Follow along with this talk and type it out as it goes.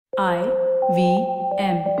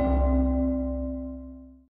IVM.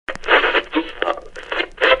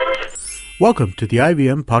 Welcome to the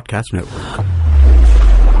IVM Podcast Network.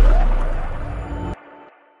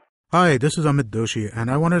 Hi, this is Amit Doshi,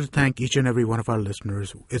 and I wanted to thank each and every one of our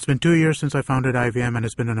listeners. It's been 2 years since I founded IVM, and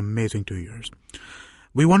it's been an amazing 2 years.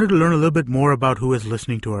 We wanted to learn a little bit more about who is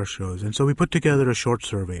listening to our shows, and so we put together a short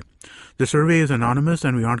survey. The survey is anonymous,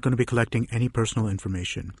 and we aren't going to be collecting any personal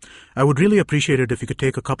information. I would really appreciate it if you could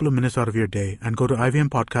take a couple of minutes out of your day and go to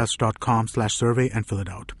ivmpodcast.com/survey and fill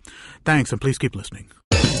it out. Thanks, and please keep listening.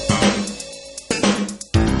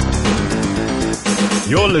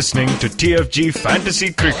 You're listening to TFG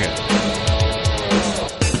Fantasy Cricket.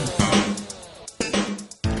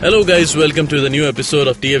 Hello guys, welcome to the new episode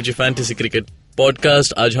of TFG fantasy cricket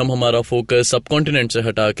podcast. आज हम हमारा focus सब continent से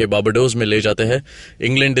हटा के Barbados में ले जाते हैं.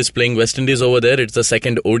 England is playing West Indies over there. It's the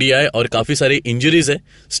second ODI और काफी सारी इंजरीज है.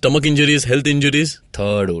 Stomach injuries, health injuries.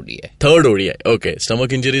 Third ODI. Okay,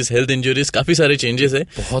 stomach injuries, health injuries, काफी सारे चेंजेस है.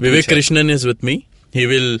 Vivek Krishnan is with me. He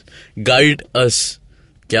will guide us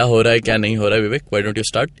क्या हो रहा है, क्या नहीं हो रहा है. Vivek, why don't you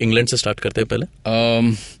start? England से स्टार्ट करते हैं पहले.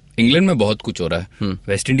 इंग्लैंड में बहुत कुछ हो रहा है,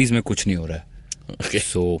 वेस्ट इंडीज में कुछ नहीं हो रहा है.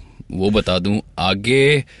 सो वो बता दूं.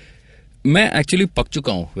 आगे मैं एक्चुअली पक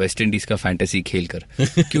चुका हूँ वेस्ट इंडीज का फैंटेसी खेलकर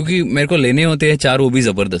क्योंकि मेरे को लेने होते हैं 4, वो भी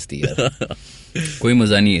जबरदस्ती यार. कोई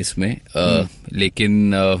मजा नहीं है इसमें.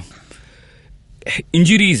 लेकिन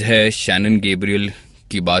इंजरीज है. शैनन गैब्रियल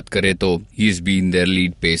की बात करें तो he is been there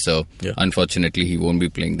lead pacer. Unfortunately he won't be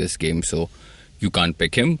playing this game, so you can't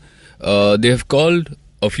pick him. They have called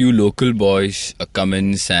a few local boys,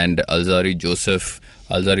 Cummins and Alzarri Joseph.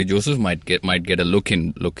 Alzarri Joseph might get a look.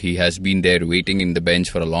 He has been there waiting in the bench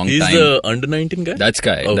for a long time. He's the under-19 guy? That's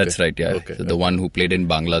guy. Okay. That's right, yeah. Okay. The one who played in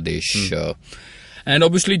Bangladesh. And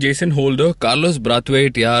obviously Jason Holder. Carlos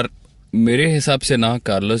Brathwaite, यार मेरे हिसाब से ना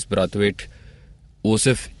Carlos Brathwaite वो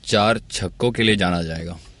सिर्फ 4 छक्कों के लिए जाना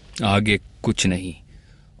जाएगा, आगे कुछ नहीं.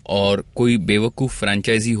 और कोई बेवकूफ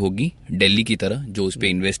फ्रेंचाइजी होगी दिल्ली की तरह जो उस पे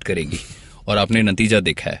इन्वेस्ट करेगी, और आपने नतीजा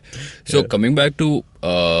देखा है. So coming back to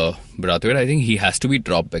Brathwaite, I think he has to be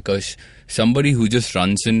dropped because somebody who just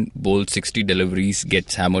runs in, bowls 60 deliveries,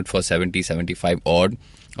 gets hammered for 70, 75 odd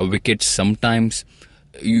wickets, sometimes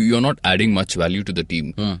you're not adding much value to the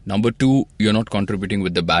team. Number 2, you're not contributing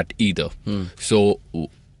with the bat either. So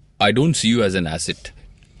I don't see you as an asset.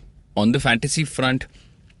 On the fantasy front,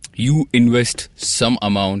 you invest some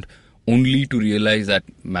amount only to realize that,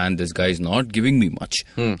 man, this guy is not giving me much.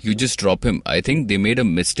 You just drop him. I think they made a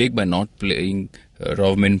mistake by not playing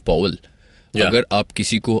Rovman Powell. अगर आप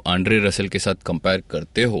किसी को Andre Russell के साथ compare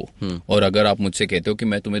करते हो और अगर आप मुझसे कहते हो कि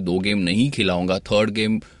मैं तुम्हें 2 गेम नहीं खिलाऊंगा, 3rd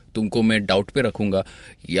गेम तुमको मैं डाउट पे रखूंगा,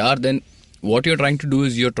 यार, then what you are trying to do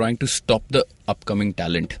is you are trying to stop the upcoming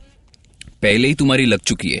talent. पहले ही तुम्हारी लग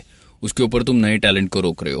चुकी है, उसके ऊपर तुम नए टैलेंट को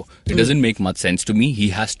रोक रहे हो. It doesn't make much sense to me. He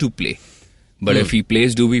has to play, but if he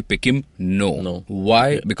plays, do we pick him? No.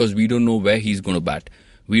 Why? Because we don't know where he is going to bat.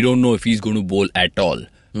 We don't know if he is going to bowl at all,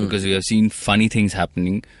 because we have seen funny things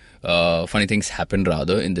happen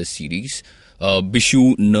rather in this series. Bishu,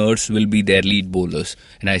 Nurse will be their lead bowlers,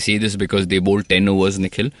 and I say this because they bowl 10 overs,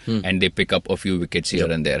 Nikhil, and they pick up a few wickets here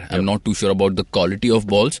and there. I'm not too sure about the quality of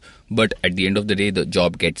balls, but at the end of the day the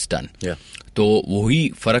job gets done. तो वही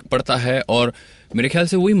फर्क पड़ता है, और मेरे ख्याल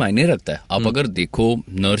से वही मायने रखता है. आप अगर देखो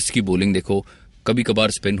नर्स की बॉलिंग देखो, कभी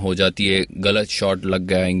कभार स्पिन हो जाती है, गलत शॉट लग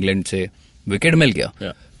गया इंग्लैंड से, विकेट मिल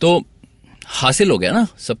गया, तो हासिल हो गया ना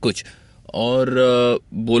सब कुछ. और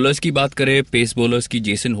बॉलर्स की बात करें, पेस बॉलर्स की,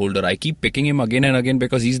 Jason Holder, I keep picking him again and again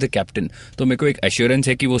because he is the captain. तो मेरे को एक एश्योरेंस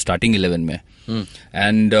है कि वो स्टार्टिंग 11 में.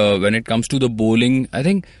 And when it comes to the bowling, I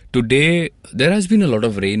think today there has been a lot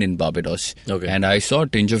of rain in Barbados, and I saw a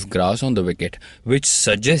tinge of grass on the wicket, which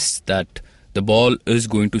suggests that the ball is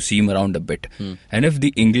going to seam around a bit. And if the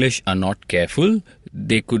English are not careful,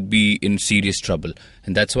 they could be in serious trouble.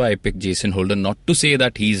 And that's why I picked Jason Holder, not to say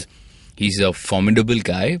that he's a formidable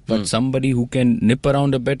guy, but somebody who can nip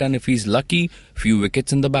around a bit, and if he's lucky, few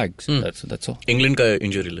wickets in the bags. That's all. England का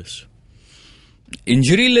injury list.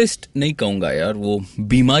 Injury list नहीं कहूंगा यार, वो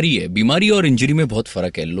बीमारी है. बीमारी और injury में बहुत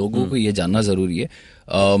फर्क है, लोगों को ये जानना जरूरी है.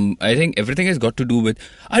 I think everything has got to do with,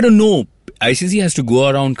 I don't know, ICC has to go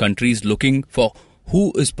around countries looking for who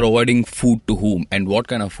is providing food to whom and what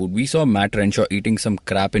kind of food. We saw Matt Renshaw eating some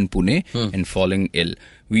crap in Pune and falling ill.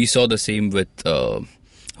 We saw the same with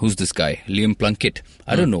who's this guy, Liam Plunkett.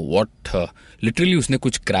 I don't know what literally उसने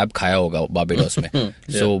कुछ crab खाया होगा Barbados में.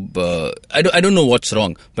 So I don't know what's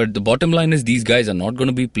wrong, but the bottom line is these guys are not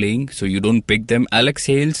going to be playing, so you don't pick them. Alex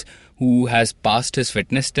Hales, who has passed his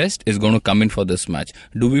fitness test is going to come in for this match.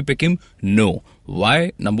 Do we pick him? No. Why?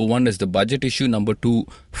 Number one is the budget issue. Number two,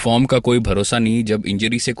 form का कोई भरोसा नहीं. जब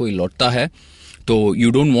injury से कोई लौटता है, तो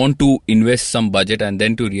you don't want to invest some budget and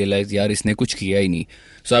then to realize यार इसने कुछ किया ही नहीं.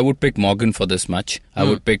 So I would pick Morgan for this match. I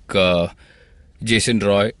would pick Jason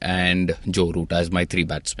Roy and Joe Root as my 3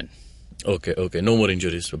 batsmen. Okay. No more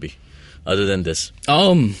injuries to be other than this.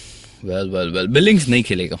 Well. Billings नहीं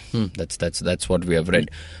खेलेगा. That's what we have read.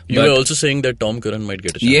 You were also saying that Tom Curran might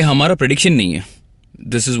get a chance. ये हमारा prediction नहीं है.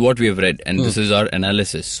 This is what we have read and this is our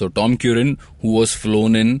analysis. So Tom Curran, who was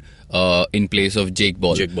flown in place of Jake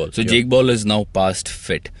Ball. So Jake Ball is now past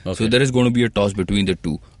fit. Okay. So there is going to be a toss between the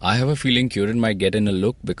two. I have a feeling Curran might get in a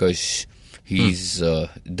look because he's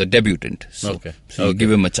the debutant. So give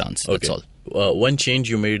him a chance. That's all. One change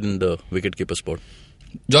you made in the wicketkeeper spot.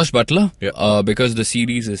 Josh Butler, because the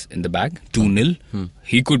series is in the bag, 2-0,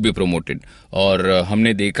 he could be promoted. और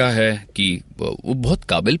हमने देखा है कि वो बहुत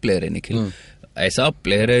काबिल player है निखिल. ऐसा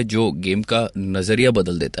प्लेयर है जो गेम का नजरिया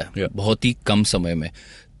बदल देता है बहुत ही कम समय में.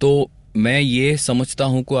 तो मैं ये समझता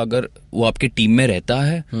हूँ कि अगर वो आपके टीम में रहता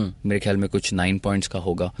है, मेरे ख्याल में कुछ 9 पॉइंट्स का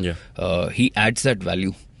होगा. He adds that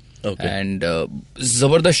value and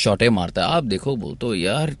जबरदस्त शॉटें मारता है. आप देखो वो तो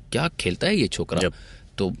यार क्या खेलता है ये छोकरा.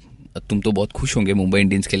 तो तुम तो बहुत खुश होंगे, मुंबई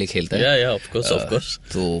इंडियंस के लिए खेलता है. Yeah, of course.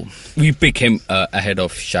 तो we pick him ahead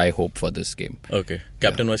of Shai Hope for this game. Okay.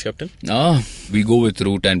 Captain, vice captain? We go with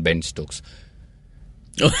Root and Ben Stokes.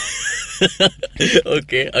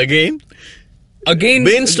 Okay. Again,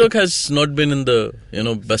 Ben Stokes has not been in the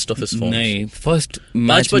best of his form. नहीं, first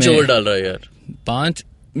match 5 over डाल रहा है यार. 5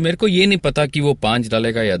 मेरे को ये नहीं पता कि वो 5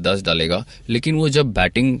 डालेगा या 10 डालेगा, लेकिन वो जब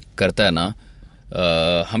बैटिंग करता है ना,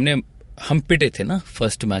 हम पिटे थे ना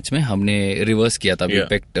फर्स्ट मैच में, हमने रिवर्स किया था. We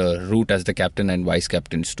picked Root as the captain and vice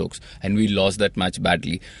captain Stokes and we lost that match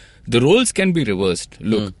badly. The roles can be reversed.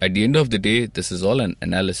 Look, at the end of the day, this is all an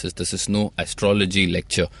analysis. This is no astrology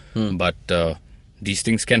lecture. But these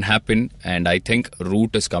things can happen and I think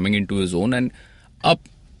Root is coming into his own and आप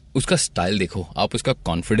उसका style देखो, आप उसका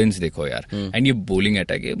confidence देखो यार. And ये bowling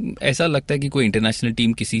attack, ऐसा लगता है कि कोई इंटरनेशनल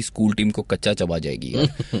टीम किसी स्कूल टीम को कच्चा चबा जाएगी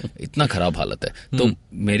यार. इतना खराब हालत है. तो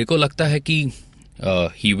मेरे को लगता है कि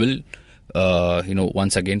he will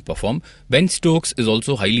once again perform. Ben Stokes is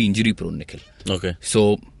also highly injury prone, Nikhil. Okay. So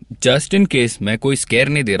just in case, मैं कोई स्केयर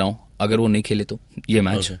नहीं दे रहा हूँ अगर वो नहीं खेले तो ये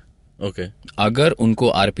मैच. Okay. अगर उनको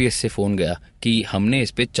आरपीएस से फोन गया कि हमने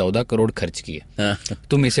इस पे 14 करोड़ खर्च किए,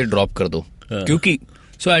 तुम इसे ड्रॉप कर दो. क्योंकि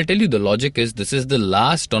so I'll tell you the logic is this is the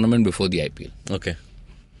last tournament before the IPL. Okay.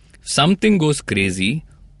 Something goes crazy,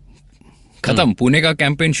 खत्म. पुणे का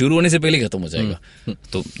कैंपेन शुरू होने से पहले खत्म हो जाएगा.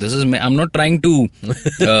 तो this is I'm not trying to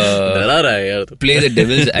डरा रहा है यार. play the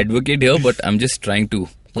devil's advocate here, but I'm just trying to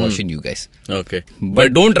caution you guys. Okay.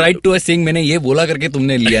 But don't write to us saying मैंने ये बोला करके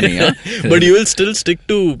तुमने लिया नहीं. But you will still stick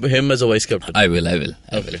to him as a vice captain. I will.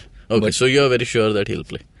 Okay. But, so you are very sure that he'll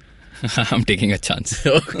play. I'm taking a chance.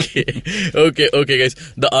 Okay, guys.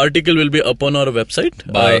 The article will be up on our website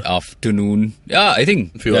by afternoon. Yeah, I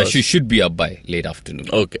think she should be up by late afternoon.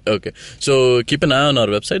 Okay. So keep an eye on our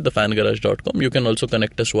website, thefangarage.com. You can also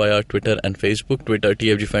connect us via Twitter and Facebook. Twitter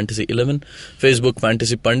TFG Fantasy 11, Facebook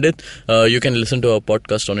Fantasy Pundit. You can listen to our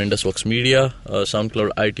podcast on IndusVox Media,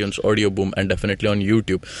 SoundCloud, iTunes, Audio Boom, and definitely on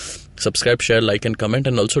YouTube. Subscribe, share, like, and comment,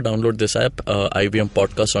 and also download this app, IVM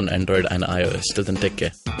Podcast on Android and iOS. Till then, take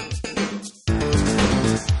care.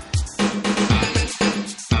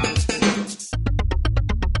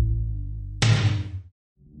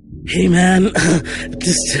 Hey man,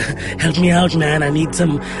 just help me out, man. I need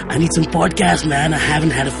some podcast, man. I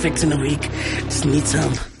haven't had a fix in a week. Just need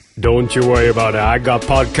some. Don't you worry about it. I got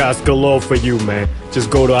podcast galore for you, man. Just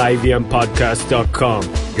go to ivmpodcast.com.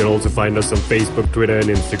 You can also find us on Facebook, Twitter, and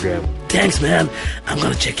Instagram. Thanks, man. I'm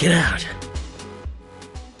gonna check it out.